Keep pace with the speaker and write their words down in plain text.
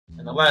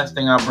And the last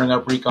thing I'll bring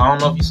up, Rico, I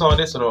don't know if you saw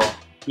this at all.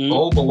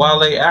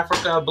 Omowale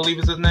Afrika, I believe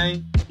is his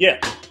name. Yeah.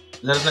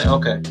 Is that his name?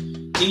 Okay.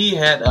 He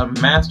had a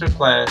master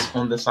class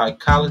on the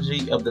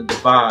psychology of the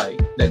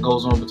divide that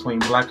goes on between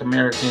Black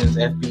Americans,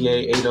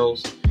 FBA,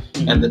 ADOS,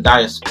 and the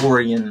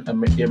diasporian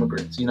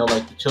immigrants. You know,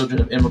 like the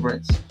children of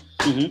immigrants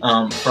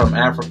from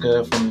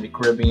Africa, from the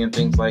Caribbean,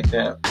 things like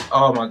that.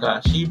 Oh my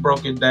gosh, he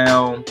broke it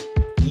down.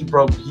 He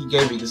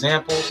gave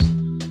examples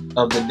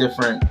of the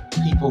different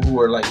people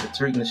who are like the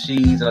Tariq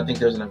Nasheeds, and I think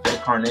there's an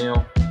Yvette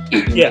Carnell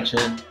he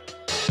mentioned.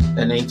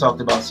 And then he talked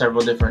about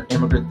several different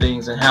immigrant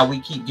things and how we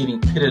keep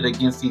getting pitted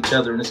against each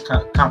other in this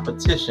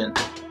competition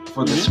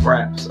for the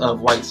scraps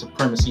of white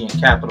supremacy and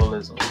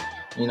capitalism.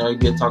 You know, he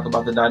did talk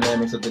about the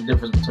dynamics of the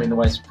difference between the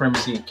white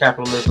supremacy and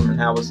capitalism and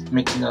how it's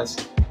making us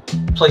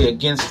play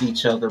against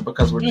each other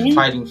because we're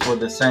fighting for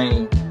the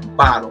same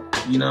bottle,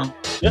 you know?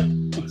 Yep.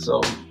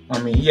 So, I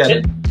mean, he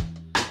had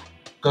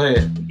Go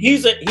ahead.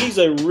 He's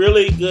a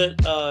really good,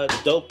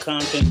 dope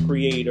content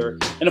creator.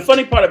 And the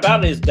funny part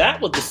about it is that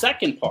was the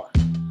second part.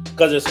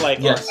 Because it's like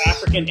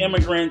African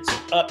immigrants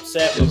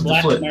upset with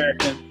Black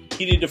Americans.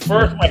 He did the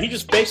first part. He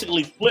just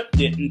basically flipped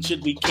it. And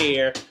should we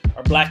care?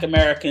 Are Black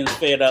Americans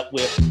fed up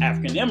with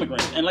African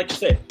immigrants? And like you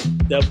said,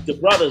 the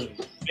brother's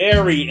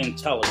very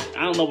intelligent.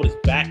 I don't know what his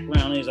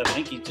background is. I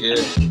think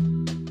he's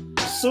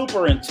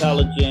super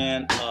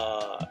intelligent.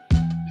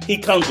 He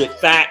comes with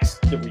facts,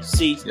 the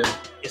receipts.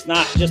 It's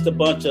not just a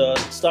bunch of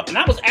stuff. And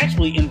I was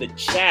actually in the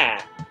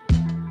chat,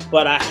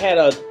 but I had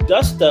a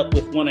dust up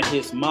with one of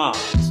his mods.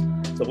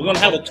 So we're going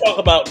to have a talk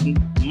about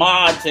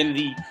mods and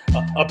the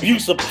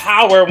abuse of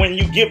power when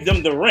you give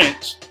them the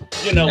wrench.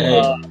 You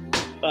know,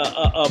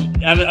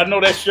 I know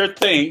that's your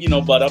thing, you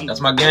know, but that's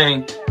my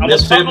gang.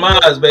 Misfit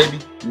mods, baby.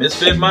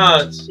 Misfit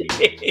mods.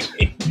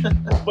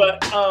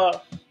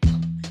 But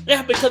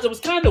yeah, because it was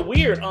kind of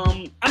weird. I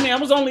mean, I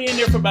was only in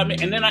there for about a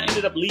minute, and then I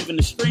ended up leaving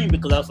the stream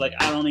because I was like,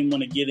 I don't even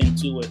want to get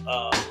into it.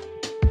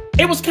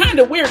 It was kind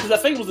of weird because I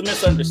think it was a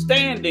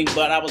misunderstanding,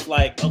 but I was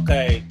like,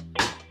 okay,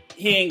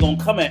 he ain't gonna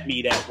come at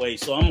me that way,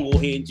 so I'm gonna go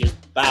ahead and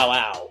just bow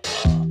out.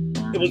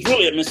 It was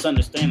really a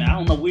misunderstanding. I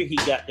don't know where he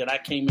got that I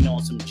came in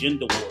on some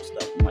gender war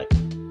stuff. I'm like,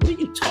 what are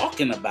you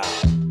talking about?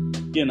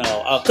 You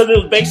know, because it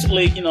was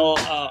basically, you know,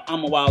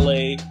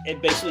 Omowale.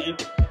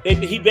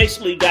 He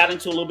basically got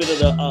into a little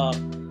bit of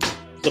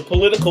the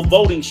political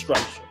voting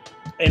structure,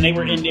 and they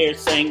were in there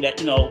saying that,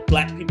 you know,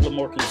 Black people are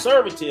more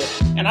conservative,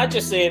 and I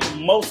just said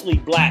mostly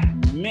Black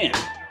men.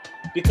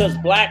 Because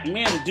Black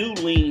men do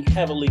lean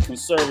heavily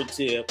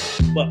conservative,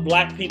 but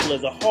Black people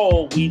as a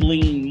whole, we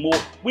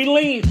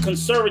lean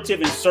conservative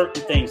in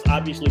certain things,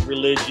 obviously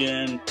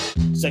religion,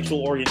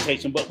 sexual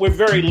orientation, but we're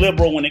very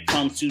liberal when it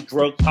comes to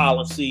drug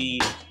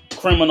policy,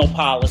 criminal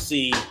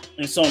policy,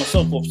 and so on and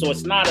so forth. So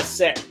it's not a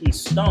set in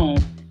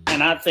stone,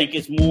 and I think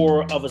it's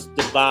more of a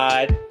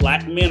divide.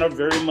 Black men are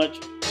very much,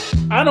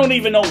 I don't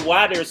even know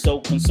why they're so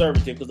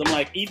conservative, because I'm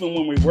like, even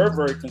when we were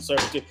very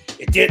conservative,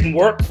 it didn't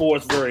work for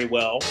us very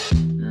well.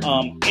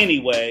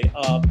 Anyway,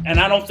 and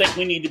I don't think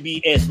we need to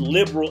be as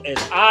liberal as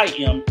I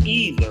am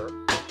either,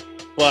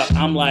 but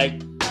I'm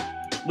like,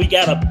 we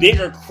got a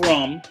bigger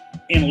crumb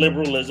in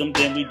liberalism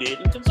than we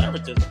did in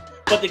conservatism.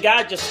 But the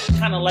guy just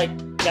kind of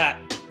like got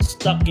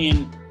stuck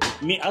in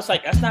me. I was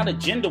like, that's not a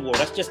gender war.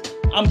 That's just,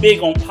 I'm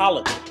big on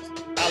politics.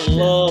 I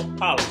love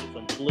politics.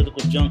 I'm a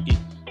political junkie.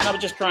 And I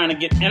was just trying to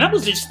get, and I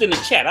was just in the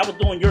chat. I was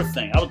doing your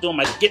thing. I was doing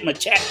getting my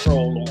chat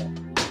troll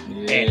on.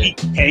 And he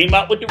came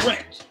out with the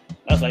wrench.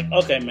 I was like,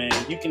 okay, man,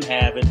 you can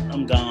have it.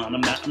 I'm gone.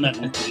 I'm not going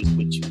to do this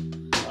with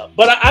you.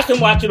 But I can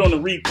watch it on the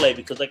replay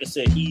because, like I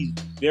said, he's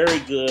very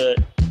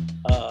good.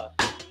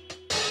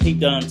 He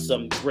done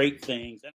some great things.